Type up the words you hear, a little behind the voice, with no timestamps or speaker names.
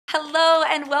Hello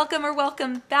and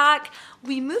welcome back.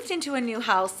 We moved into a new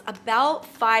house about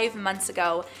 5 months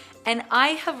ago and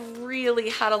I have really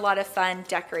had a lot of fun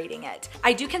decorating it.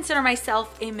 I do consider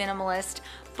myself a minimalist,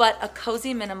 but a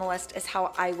cozy minimalist is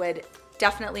how I would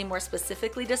definitely more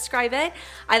specifically describe it.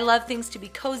 I love things to be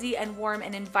cozy and warm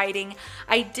and inviting.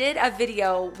 I did a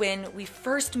video when we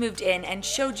first moved in and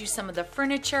showed you some of the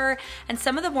furniture and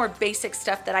some of the more basic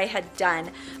stuff that I had done.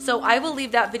 So I will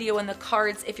leave that video in the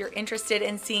cards if you're interested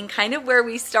in seeing kind of where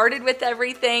we started with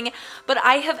everything. But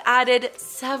I have added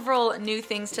several new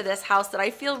things to this house that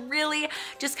I feel really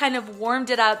just kind of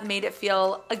warmed it up, made it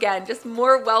feel, again, just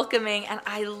more welcoming, and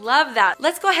I love that.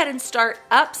 Let's go ahead and start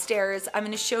upstairs. I'm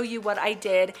gonna show you what I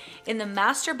did in the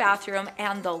master bathroom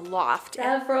and the loft.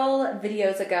 Several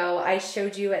videos ago, I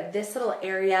showed you this little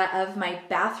area of my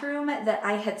bathroom that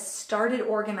I had started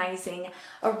organizing.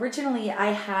 Originally, I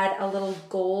had a little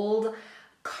gold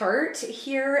cart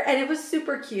here and it was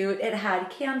super cute. It had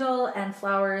candle and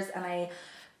flowers and I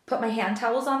put my hand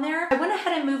towels on there. I went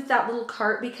ahead and moved that little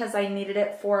cart because I needed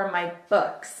it for my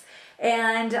books.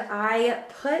 And I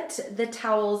put the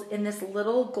towels in this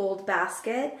little gold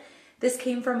basket. This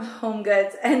came from Home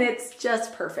Goods and it's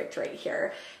just perfect right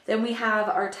here. Then we have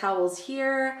our towels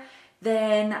here.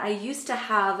 Then I used to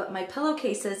have my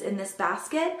pillowcases in this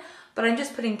basket, but I'm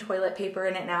just putting toilet paper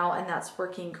in it now and that's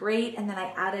working great. And then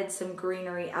I added some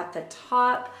greenery at the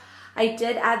top. I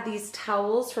did add these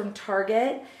towels from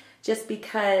Target just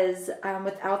because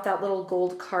without that little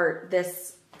gold cart,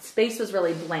 this space was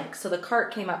really blank. So the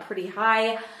cart came up pretty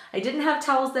high. I didn't have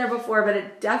towels there before, but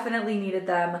it definitely needed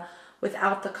them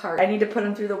without the cart. I need to put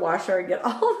them through the washer and get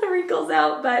all the wrinkles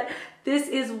out, but this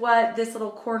is what this little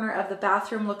corner of the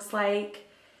bathroom looks like.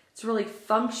 It's really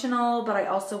functional, but I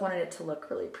also wanted it to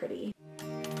look really pretty.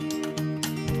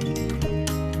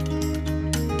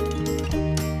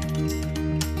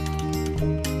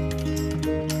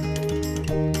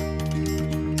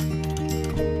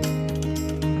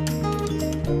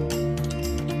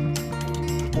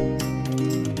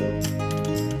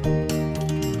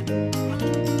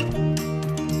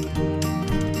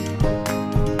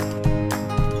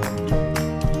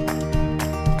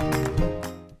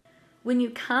 When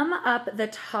you come up the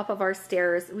top of our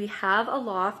stairs, we have a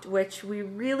loft, which we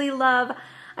really love.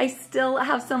 I still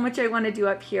have so much I want to do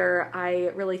up here. I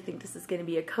really think this is going to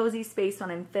be a cozy space when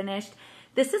I'm finished.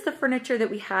 This is the furniture that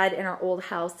we had in our old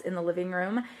house in the living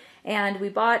room. And we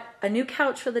bought a new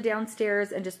couch for the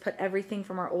downstairs and just put everything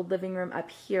from our old living room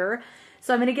up here.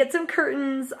 So I'm going to get some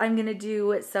curtains. I'm going to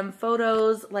do some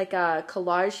photos, like a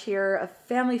collage here of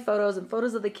family photos and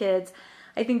photos of the kids.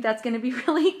 I think that's going to be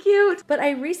really cute. But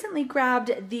I recently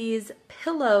grabbed these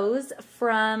pillows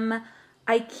from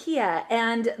IKEA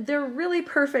and they're really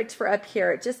perfect for up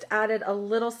here. It just added a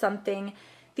little something.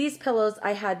 These pillows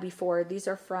I had before. These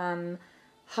are from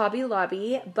Hobby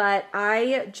Lobby, but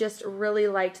I just really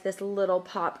liked this little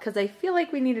pop because I feel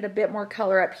like we needed a bit more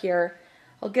color up here.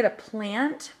 I'll get a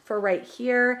plant for right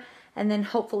here and then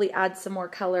hopefully add some more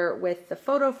color with the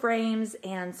photo frames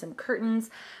and some curtains.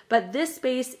 But this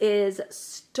space is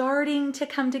starting to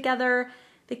come together.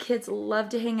 The kids love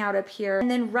to hang out up here.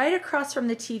 And then right across from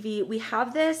the TV, we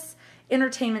have this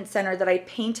entertainment center that I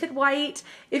painted white.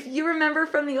 If you remember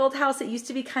from the old house, it used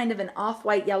to be kind of an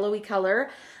off-white yellowy color.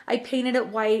 I painted it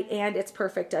white and it's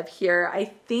perfect up here. I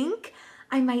think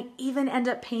I might even end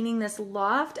up painting this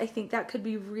loft. I think that could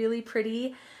be really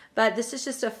pretty. But this is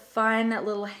just a fun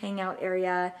little hangout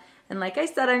area. And like I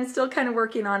said, I'm still kind of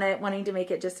working on it, wanting to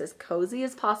make it just as cozy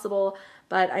as possible.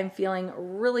 But I'm feeling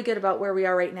really good about where we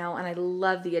are right now. And I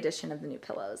love the addition of the new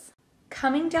pillows.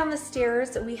 Coming down the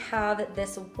stairs, we have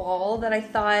this wall that I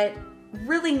thought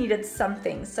really needed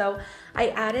something. So I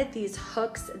added these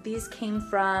hooks. These came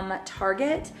from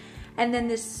Target. And then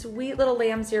this sweet little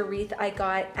lamb's ear wreath I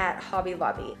got at Hobby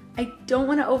Lobby. I don't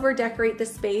want to over decorate the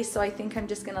space, so I think I'm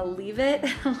just gonna leave it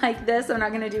like this. I'm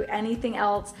not gonna do anything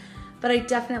else, but I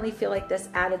definitely feel like this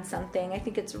added something. I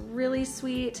think it's really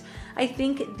sweet. I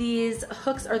think these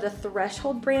hooks are the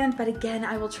Threshold brand, but again,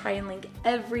 I will try and link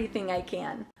everything I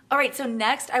can. All right, so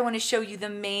next I want to show you the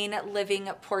main living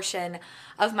portion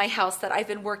of my house that I've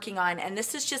been working on. And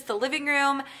this is just the living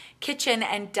room, kitchen,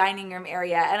 and dining room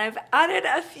area. And I've added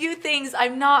a few things.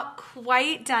 I'm not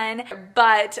quite done,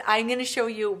 but I'm going to show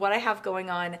you what I have going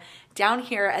on down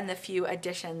here and the few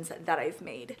additions that I've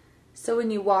made. So when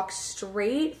you walk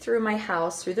straight through my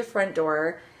house, through the front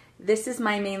door, this is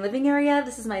my main living area.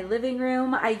 This is my living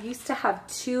room. I used to have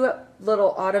two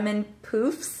little ottoman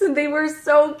poofs. They were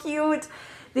so cute.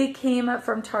 They came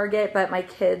from Target, but my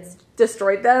kids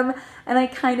destroyed them, and I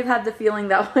kind of had the feeling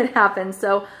that would happen.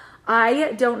 So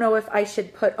I don't know if I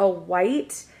should put a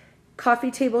white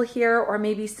coffee table here, or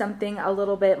maybe something a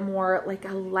little bit more like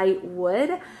a light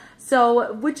wood.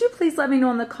 So would you please let me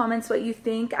know in the comments what you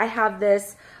think? I have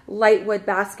this light wood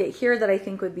basket here that I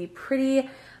think would be pretty,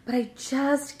 but I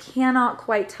just cannot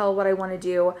quite tell what I want to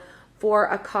do for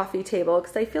a coffee table,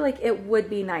 because I feel like it would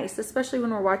be nice, especially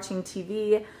when we're watching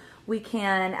TV. We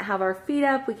can have our feet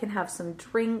up, we can have some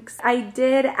drinks. I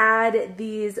did add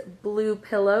these blue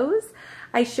pillows.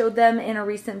 I showed them in a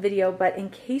recent video, but in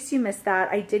case you missed that,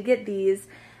 I did get these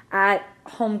at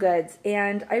HomeGoods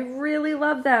and I really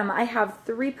love them. I have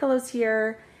 3 pillows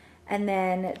here and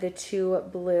then the 2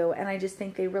 blue, and I just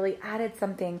think they really added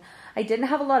something. I didn't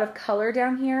have a lot of color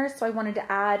down here, so I wanted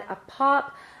to add a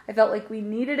pop. I felt like we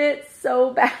needed it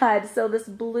so bad. So this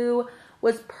blue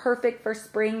was perfect for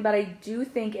spring, but I do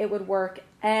think it would work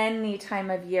any time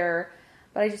of year.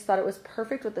 But I just thought it was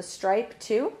perfect with the stripe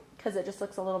too, because it just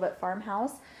looks a little bit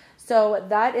farmhouse. So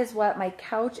that is what my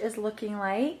couch is looking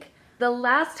like. The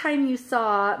last time you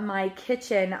saw my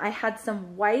kitchen, I had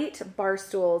some white bar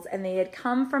stools and they had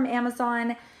come from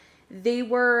Amazon. They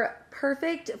were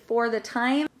perfect for the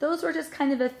time. Those were just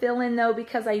kind of a fill-in though,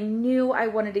 because I knew I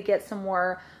wanted to get some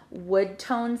more wood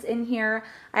tones in here.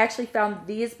 I actually found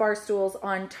these bar stools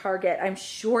on Target. I'm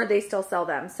sure they still sell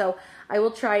them. So I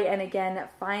will try and again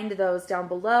find those down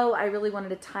below. I really wanted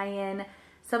to tie in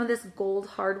some of this gold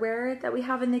hardware that we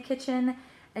have in the kitchen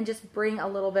and just bring a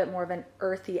little bit more of an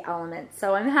earthy element.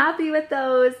 So I'm happy with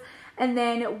those. And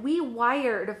then we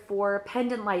wired for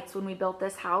pendant lights when we built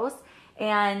this house,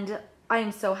 and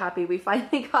I'm so happy we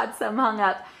finally got some hung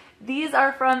up. These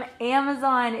are from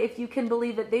Amazon, if you can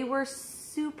believe it. They were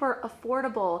super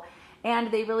affordable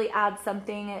and they really add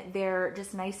something. They're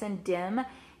just nice and dim.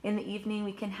 In the evening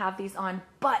we can have these on,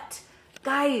 but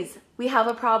guys, we have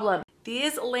a problem.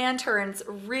 These lanterns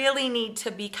really need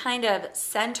to be kind of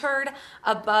centered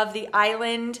above the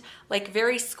island, like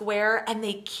very square, and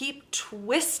they keep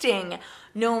twisting.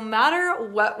 No matter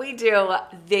what we do,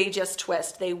 they just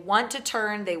twist. They want to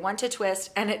turn, they want to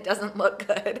twist, and it doesn't look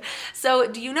good. So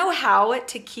do you know how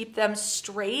to keep them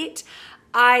straight?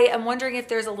 I am wondering if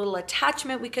there's a little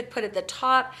attachment we could put at the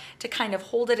top to kind of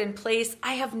hold it in place.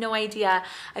 I have no idea.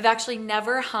 I've actually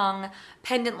never hung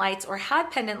pendant lights or had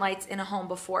pendant lights in a home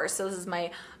before. So this is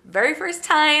my very first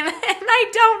time and I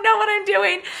don't know what I'm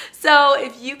doing. So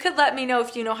if you could let me know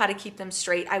if you know how to keep them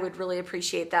straight, I would really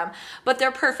appreciate them. But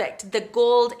they're perfect. The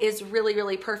gold is really,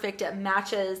 really perfect. It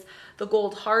matches the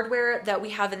gold hardware that we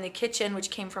have in the kitchen,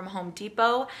 which came from Home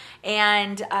Depot,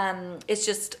 and it's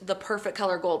just the perfect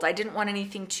color gold. I didn't want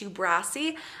anything too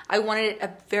brassy. I wanted a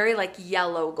very like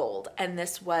yellow gold, and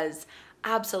this was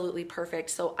absolutely perfect.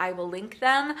 So I will link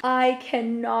them. I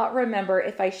cannot remember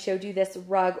if I showed you this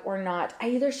rug or not. I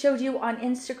either showed you on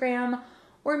Instagram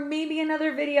or maybe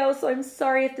another video, so I'm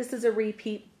sorry if this is a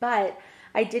repeat, but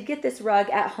I did get this rug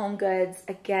at HomeGoods.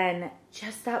 Again,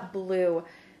 just that blue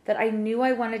that I knew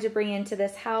I wanted to bring into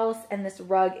this house, and this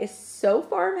rug is so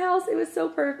farmhouse. It was so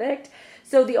perfect.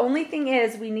 So the only thing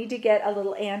is we need to get a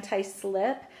little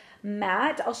anti-slip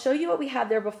mat. I'll show you what we had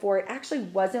there before. It actually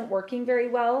wasn't working very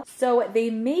well. So they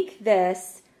make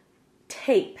this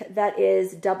tape that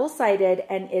is double-sided,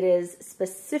 and it is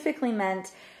specifically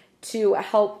meant to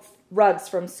help rugs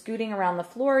from scooting around the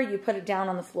floor. You put it down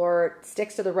on the floor, it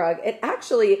sticks to the rug. It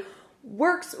actually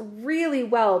works really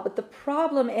well, but the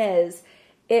problem is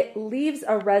it leaves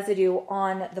a residue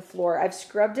on the floor. I've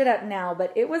scrubbed it up now,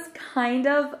 but it was kind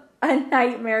of a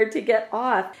nightmare to get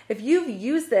off. If you've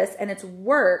used this and it's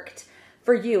worked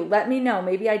for you, let me know.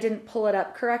 Maybe I didn't pull it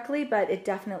up correctly, but it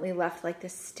definitely left like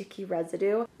this sticky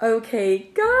residue. Okay,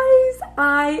 guys,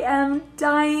 I am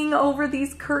dying over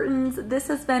these curtains. This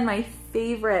has been my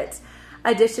favorite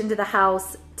addition to the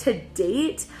house to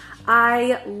date.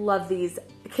 I love these.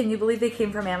 Can you believe they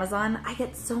came from Amazon? I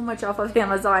get so much off of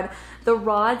Amazon. The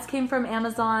rods came from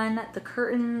Amazon, the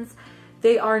curtains,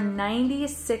 they are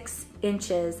 96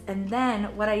 inches. And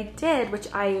then what I did,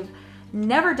 which I've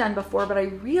never done before, but I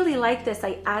really like this,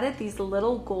 I added these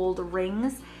little gold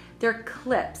rings. They're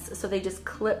clips, so they just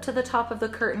clip to the top of the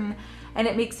curtain, and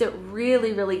it makes it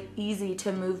really, really easy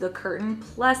to move the curtain.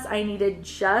 Plus I needed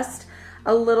just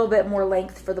a little bit more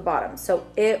length for the bottom, so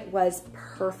it was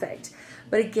perfect.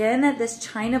 But again, this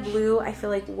China blue I feel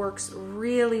like works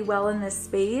really well in this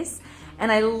space. And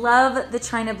I love the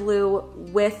China blue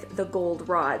with the gold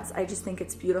rods. I just think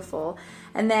it's beautiful.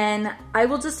 And then I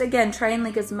will just, again, try and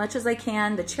link as much as I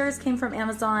can. The chairs came from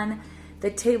Amazon. The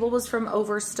table was from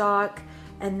Overstock.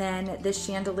 And then the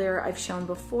chandelier I've shown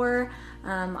before.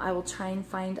 I will try and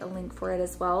find a link for it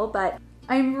as well. But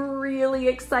I'm really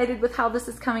excited with how this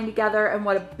is coming together and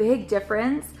what a big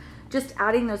difference just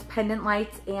adding those pendant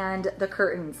lights and the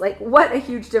curtains. Like, what a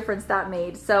huge difference that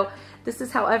made. So this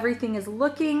is how everything is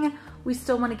looking. We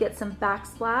still want to get some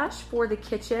backsplash for the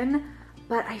kitchen,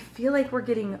 but I feel like we're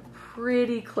getting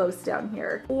pretty close down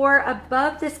here. Or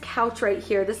above this couch right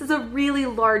here, this is a really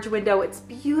large window. It's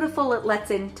beautiful. It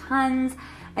lets in tons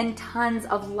and tons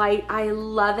of light. I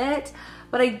love it,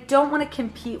 but I don't want to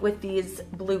compete with these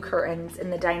blue curtains in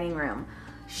the dining room.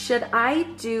 Should I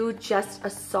do just a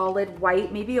solid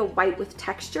white, maybe a white with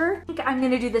texture? I think I'm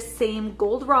gonna do the same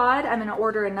gold rod. I'm gonna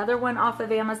order another one off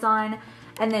of Amazon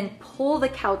and then pull the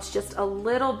couch just a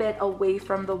little bit away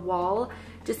from the wall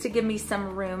just to give me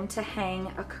some room to hang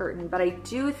a curtain. But I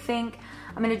do think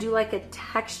I'm gonna do like a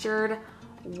textured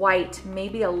white,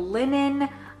 maybe a linen,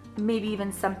 maybe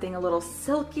even something a little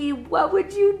silky. What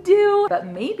would you do? But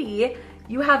maybe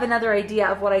you have another idea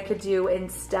of what I could do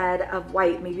instead of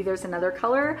white. Maybe there's another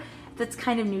color that's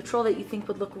kind of neutral that you think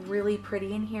would look really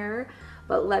pretty in here.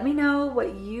 But let me know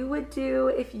what you would do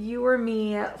if you were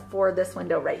me for this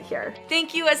window right here.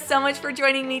 Thank you so much for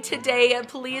joining me today.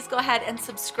 Please go ahead and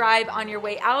subscribe on your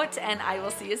way out, and I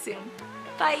will see you soon.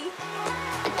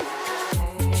 Bye.